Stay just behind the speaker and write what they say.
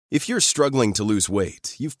If you're struggling to lose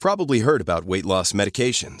weight, you've probably heard about weight loss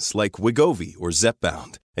medications like Wegovy or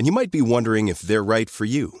Zepbound, and you might be wondering if they're right for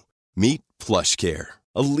you. Meet PlushCare,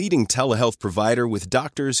 a leading telehealth provider with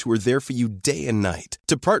doctors who are there for you day and night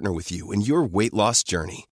to partner with you in your weight loss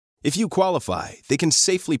journey. If you qualify, they can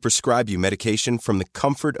safely prescribe you medication from the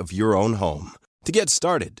comfort of your own home. To get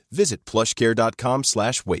started, visit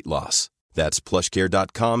plushcare.com/weightloss. That's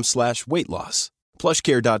plushcare.com/weightloss.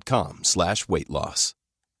 plushcare.com/weightloss.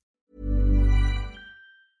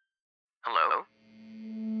 Hello?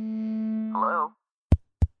 Hello?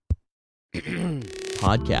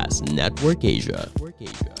 Podcast Network Asia.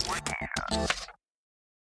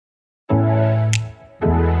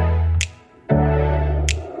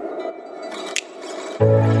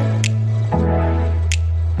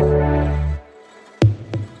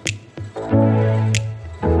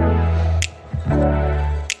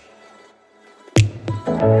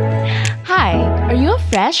 Hi, are you a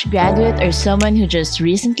fresh graduate or someone who just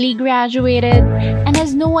recently graduated and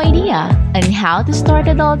has no idea on how to start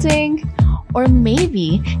adulting? Or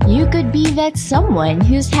maybe you could be that someone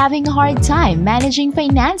who's having a hard time managing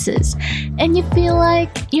finances and you feel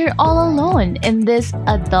like you're all alone in this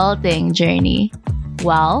adulting journey.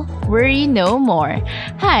 Well, worry no more.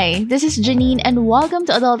 Hi, this is Janine and welcome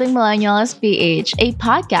to Adulting Millennials PH, a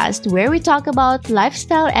podcast where we talk about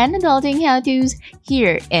lifestyle and adulting how-tos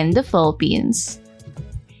here in the Philippines.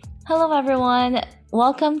 Hello everyone.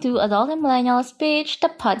 Welcome to Adulting Millennials Page, the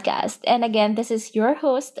podcast. And again, this is your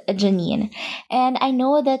host, Janine. And I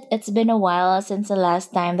know that it's been a while since the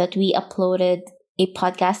last time that we uploaded a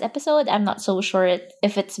podcast episode. I'm not so sure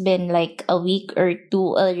if it's been like a week or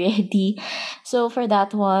two already. So for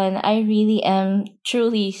that one, I really am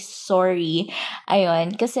truly sorry.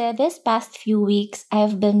 Ayun, kasi this past few weeks,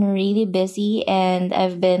 I've been really busy and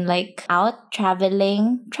I've been like out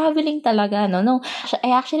traveling talaga, no.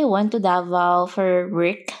 I actually went to Davao for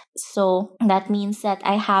work. So that means that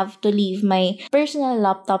I have to leave my personal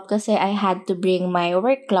laptop kasi I had to bring my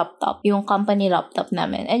work laptop, yung company laptop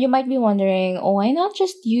namin. And you might be wondering, why not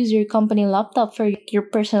just use your company laptop for your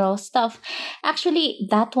personal stuff? Actually,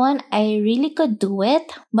 that one, I really could do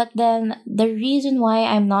it. But then the reason why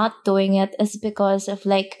I'm not doing it is because of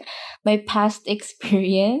like my past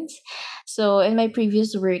experience. So in my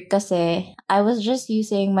previous work kasi, I was just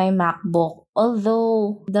using my MacBook.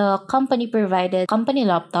 Although the company provided company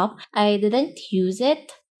laptop, I didn't use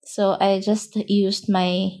it. So I just used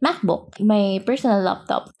my MacBook, my personal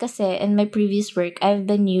laptop. Kasi in my previous work, I'm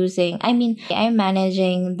managing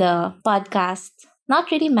the podcast. Not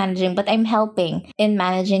really managing, but I'm helping in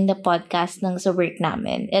managing the podcast ng sa work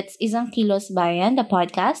namin. It's Isang Kilos Bayan, the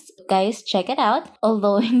podcast. Guys, check it out.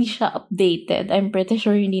 Although hindi siya updated. I'm pretty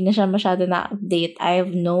sure hindi na siya masyado na-update. I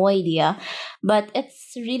have no idea. But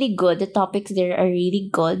it's really good. The topics there are really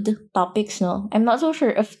good topics, no? I'm not so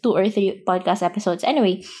sure if 2 or 3 podcast episodes.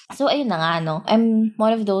 Anyway, so ayun na nga, no? I'm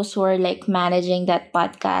one of those who are like managing that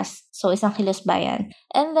podcast. So, Isang Kilos Bayan.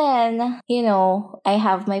 And then, I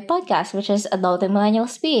have my podcast, which is Adulting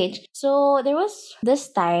Millennials PH. So, there was this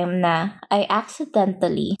time na I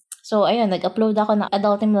accidentally, so, ayun, nag-upload ako ng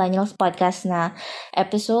Adulting Millennials podcast na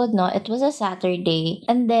episode, no? It was a Saturday.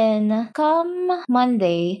 And then, come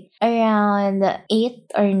Monday, around 8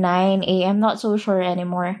 or 9 a.m., not so sure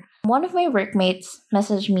anymore, one of my workmates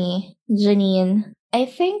messaged me, Janine, I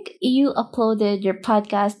think you uploaded your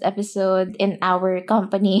podcast episode in our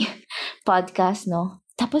company podcast, no?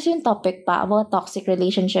 Tapos yung topic pa about toxic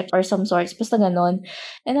relationships or some sorts, basta ganon.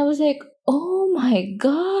 And I was like, oh my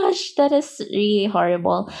gosh, that is really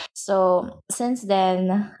horrible. So, since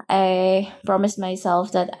then, I promised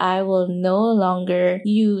myself that I will no longer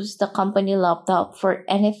use the company laptop for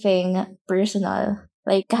anything personal.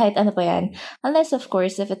 Like, kahit ano pa yan. Unless, of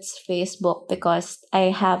course, if it's Facebook, because I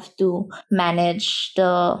have to manage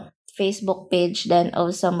the Facebook page then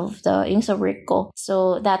of some of the yung sa work ko.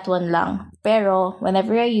 So, that one lang. Pero,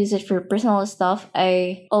 whenever I use it for personal stuff,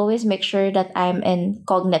 I always make sure that I'm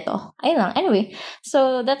incognito. Ayun lang. Anyway,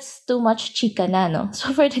 so that's too much chika na, no?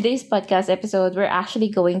 So, for today's podcast episode, we're actually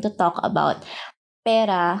going to talk about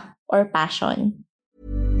pera or passion.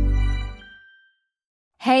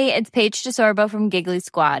 Hey, it's Paige DeSorbo from Giggly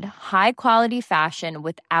Squad. High quality fashion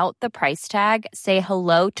without the price tag. Say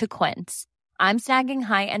hello to Quince. I'm snagging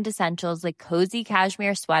high-end essentials like cozy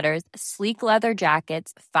cashmere sweaters, sleek leather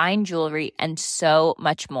jackets, fine jewelry, and so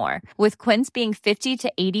much more. With Quince being 50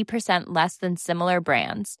 to 80% less than similar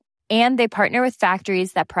brands. And they partner with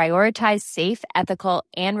factories that prioritize safe, ethical,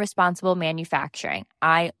 and responsible manufacturing.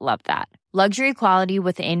 I love that. Luxury quality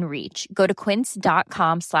within reach. Go to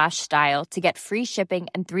quince.com/style to get free shipping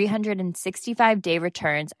and 365-day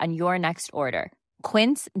returns on your next order.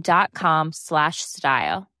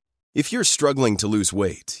 quince.com/style. If you're struggling to lose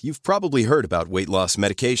weight, you've probably heard about weight loss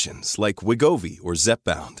medications like Wegovy or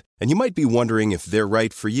Zepbound, and you might be wondering if they're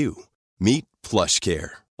right for you. Meet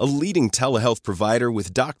PlushCare, a leading telehealth provider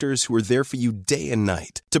with doctors who are there for you day and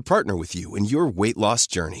night to partner with you in your weight loss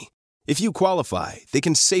journey. If you qualify, they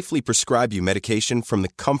can safely prescribe you medication from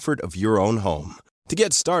the comfort of your own home. To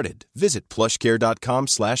get started, visit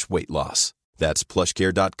plushcare.com/weightloss. That's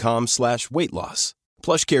plushcare.com/weightloss.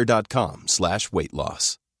 plushcare.com/weightloss.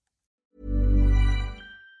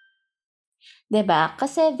 'Diba?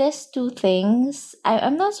 Kasi these two things,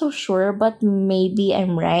 I'm not so sure, but maybe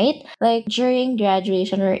I'm right. Like, during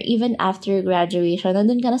graduation or even after graduation,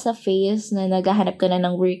 nandun ka na sa phase na naghahanap ka na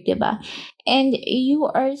ng work, 'diba? And you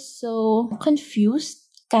are so confused,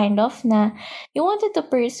 kind of, na you wanted to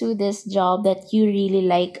pursue this job that you really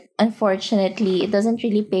like. Unfortunately, it doesn't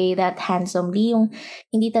really pay that handsomely. Yung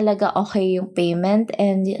hindi talaga okay yung payment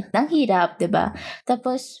and ang hirap, 'diba?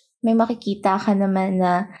 Tapos, may makikita ka naman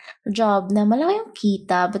na job na malaki yung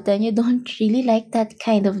kita, but then you don't really like that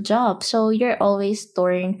kind of job. So you're always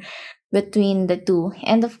torn between the two.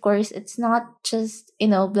 And of course, it's not just,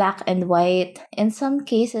 black and white. In some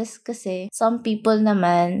cases kasi, some people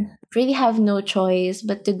naman really have no choice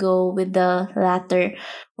but to go with the latter,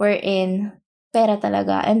 wherein pera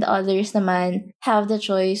talaga, and others naman have the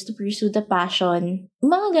choice to pursue the passion.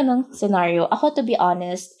 Mga ganong scenario. Ako, to be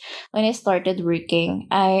honest, when I started working,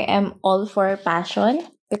 I am all for passion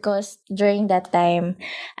because during that time,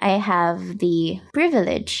 I have the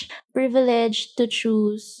privilege to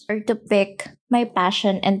choose or to pick my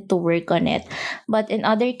passion and to work on it. But in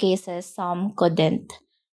other cases, some couldn't.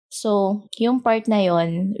 So, yung part na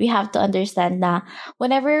yon, we have to understand na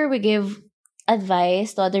whenever we give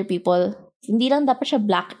advice to other people, hindi lang dapat siya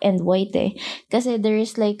black and white eh. Kasi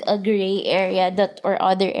there's like a gray area or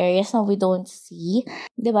other areas na we don't see.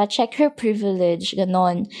 Diba? Check your privilege.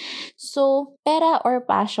 Ganon. So, pera or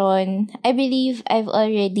passion, I believe I've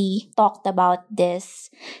already talked about this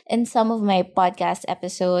in some of my podcast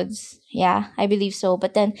episodes. Yeah, I believe so.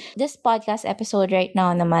 But then, this podcast episode right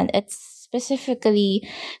now naman, it's specifically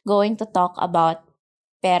going to talk about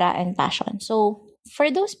pera and passion. So,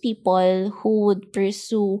 for those people who would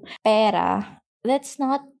pursue pera, let's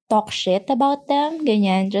not talk shit about them,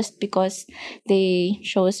 ganyan, just because they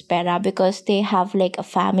chose pera, because they have like a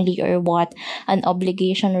family or what, an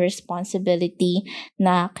obligation or responsibility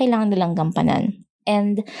na kailangan nilang gampanan.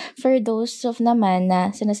 And for those of naman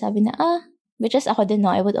na sinasabi na, which is ako din,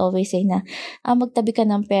 no, I would always say na, magtabi ka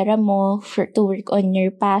ng pera mo to work on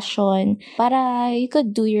your passion, para you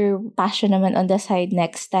could do your passion naman on the side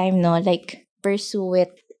next time, no, like, pursue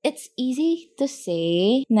it. It's easy to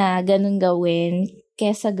say na ganun gawin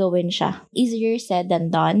kesa gawin siya. Easier said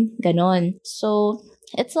than done. Ganun. So,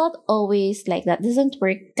 it's not always like that. It doesn't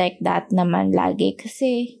work like that naman lagi.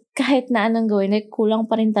 Kasi kahit na anong gawin, kulang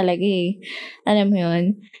pa rin talaga eh. Alam mo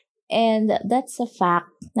yun? And that's a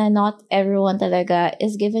fact na not everyone talaga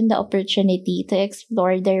is given the opportunity to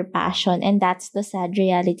explore their passion, and that's the sad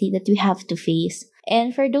reality that we have to face.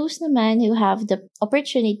 And for those naman who have the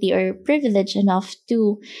opportunity or privilege enough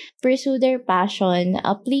to pursue their passion,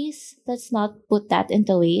 please, let's not put that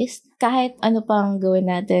into waste. Kahit ano pang gawin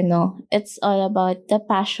natin, no? It's all about the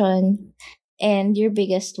passion and your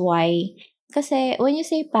biggest why. Kasi when you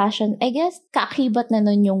say passion, I guess kaakibat na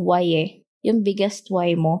nun yung why eh. Yung biggest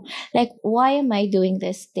why mo. Like, why am I doing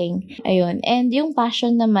this thing? Ayun. And yung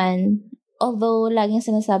passion naman, although laging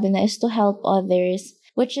sinasabi na is to help others,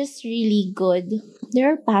 which is really good,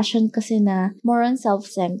 there are passion kasi na more on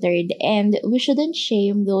self-centered, and we shouldn't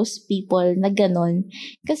shame those people na ganon.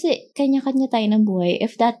 Kasi kanya-kanya tayo ng buhay.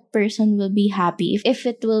 If that person will be happy, if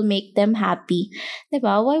it will make them happy,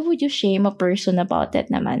 diba? Why would you shame a person about it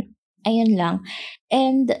naman? Ayun lang.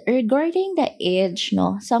 And regarding the age,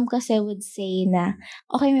 no, some kasi would say na,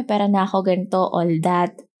 okay, may pera na ako, ganito, all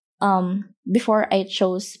that. Before I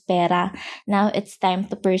chose pera, now it's time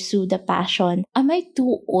to pursue the passion. Am I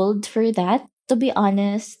too old for that? To be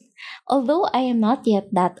honest, although I am not yet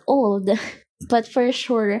that old, but for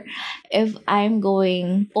sure, if I'm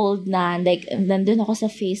going old na, like, nandun ako sa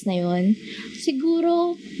phase na yun,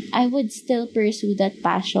 siguro, I would still pursue that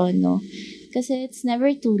passion, no? Kasi it's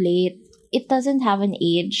never too late. It doesn't have an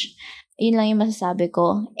age. Yun lang yung masasabi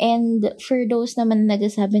ko. And for those naman na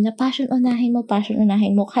nagsasabi na passion unahin mo,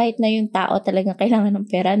 kahit na yung tao talagang kailangan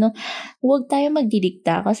ng pera, no? Huwag tayo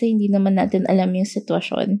magdidikta kasi hindi naman natin alam yung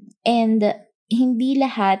sitwasyon. And hindi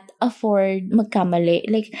lahat afford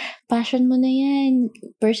magkamali. Like, passion mo na yan.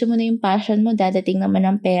 Pursue mo na yung passion mo, dadating naman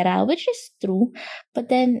ng pera, which is true.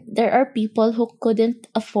 But then, there are people who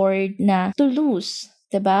couldn't afford na to lose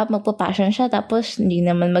 'Diba? Magpa-passion siya tapos hindi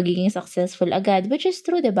naman magiging successful agad, which is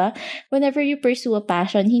true, 'diba? Whenever you pursue a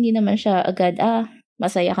passion, hindi naman siya agad,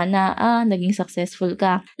 masaya ka na, naging successful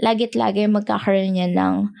ka. Lagi magkakaroon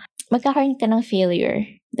ka ng failure,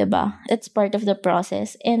 'diba? It's part of the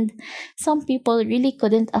process. And some people really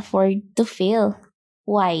couldn't afford to fail.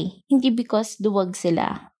 Why? Hindi because duwag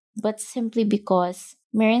sila, but simply because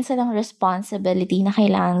meron silang responsibility na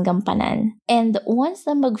kailangan gampanan. And once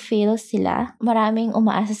na mag-fail sila, maraming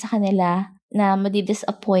umaasa sa kanila na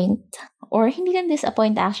madi-disappoint, or hindi lang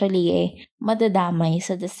disappoint actually madadamay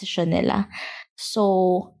sa decision nila.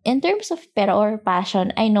 So, in terms of pera or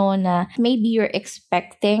passion, I know na maybe you're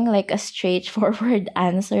expecting like a straightforward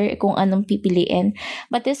answer kung anong pipiliin.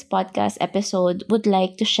 But this podcast episode would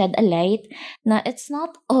like to shed a light na it's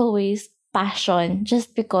not always passion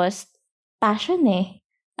just because passion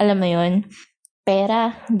Alam mo yun?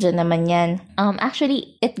 Pera, dyan naman yan.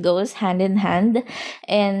 Actually, it goes hand in hand.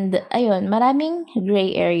 And, ayun, maraming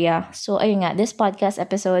gray area. So, ayun nga, this podcast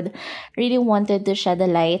episode really wanted to shed a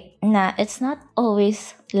light na it's not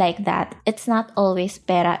always like that. It's not always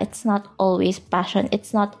pera. It's not always passion. It's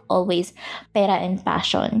not always pera and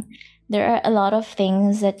passion. There are a lot of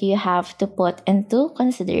things that you have to put into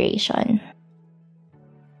consideration.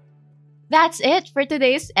 That's it for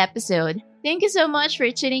today's episode. Thank you so much for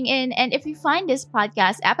tuning in, and if you find this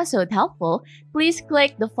podcast episode helpful, please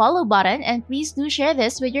click the follow button and please do share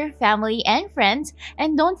this with your family and friends,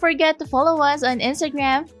 and don't forget to follow us on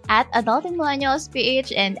Instagram at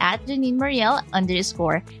AdultingMillennialsPH and at JanineMariel_,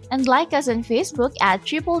 and like us on Facebook at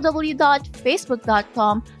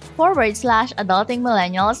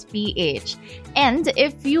www.facebook.com/AdultingMillennialsPH. And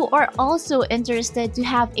if you are also interested to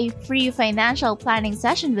have a free financial planning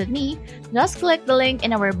session with me, just click the link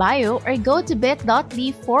in our bio or go to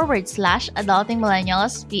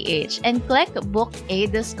bit.ly/AdultingMillennialsPH and click book a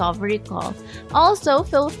discovery call. Also,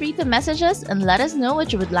 feel free to message us and let us know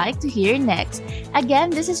what you would like to hear next. Again,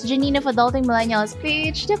 this is Janine of Adulting Millennials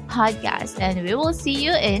Page, the podcast, and we will see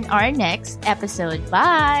you in our next episode.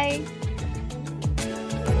 Bye!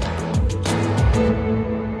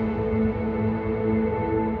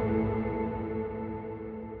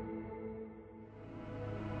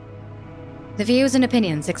 The views and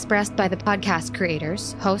opinions expressed by the podcast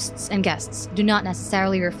creators, hosts, and guests do not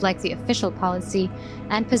necessarily reflect the official policy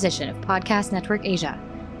and position of Podcast Network Asia,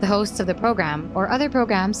 the hosts of the program, or other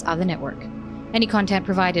programs of the network. Any content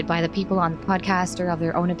provided by the people on the podcast are of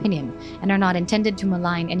their own opinion and are not intended to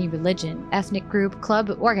malign any religion, ethnic group,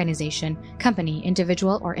 club, organization, company,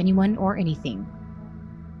 individual, or anyone or anything.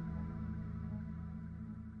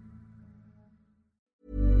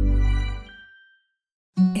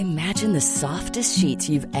 Imagine the softest sheets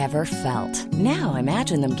you've ever felt. Now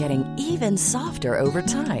imagine them getting even softer over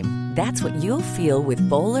time. That's what you'll feel with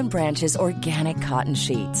Boll & Branch's organic cotton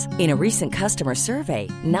sheets. In a recent customer survey,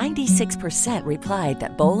 96% replied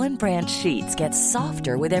that Boll & Branch sheets get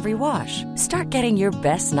softer with every wash. Start getting your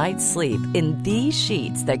best night's sleep in these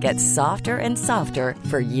sheets that get softer and softer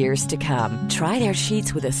for years to come. Try their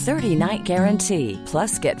sheets with a 30-night guarantee.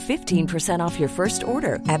 Plus, get 15% off your first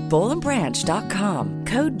order at bollandbranch.com.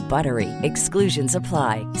 Code BUTTERY. Exclusions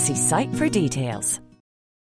apply. See site for details.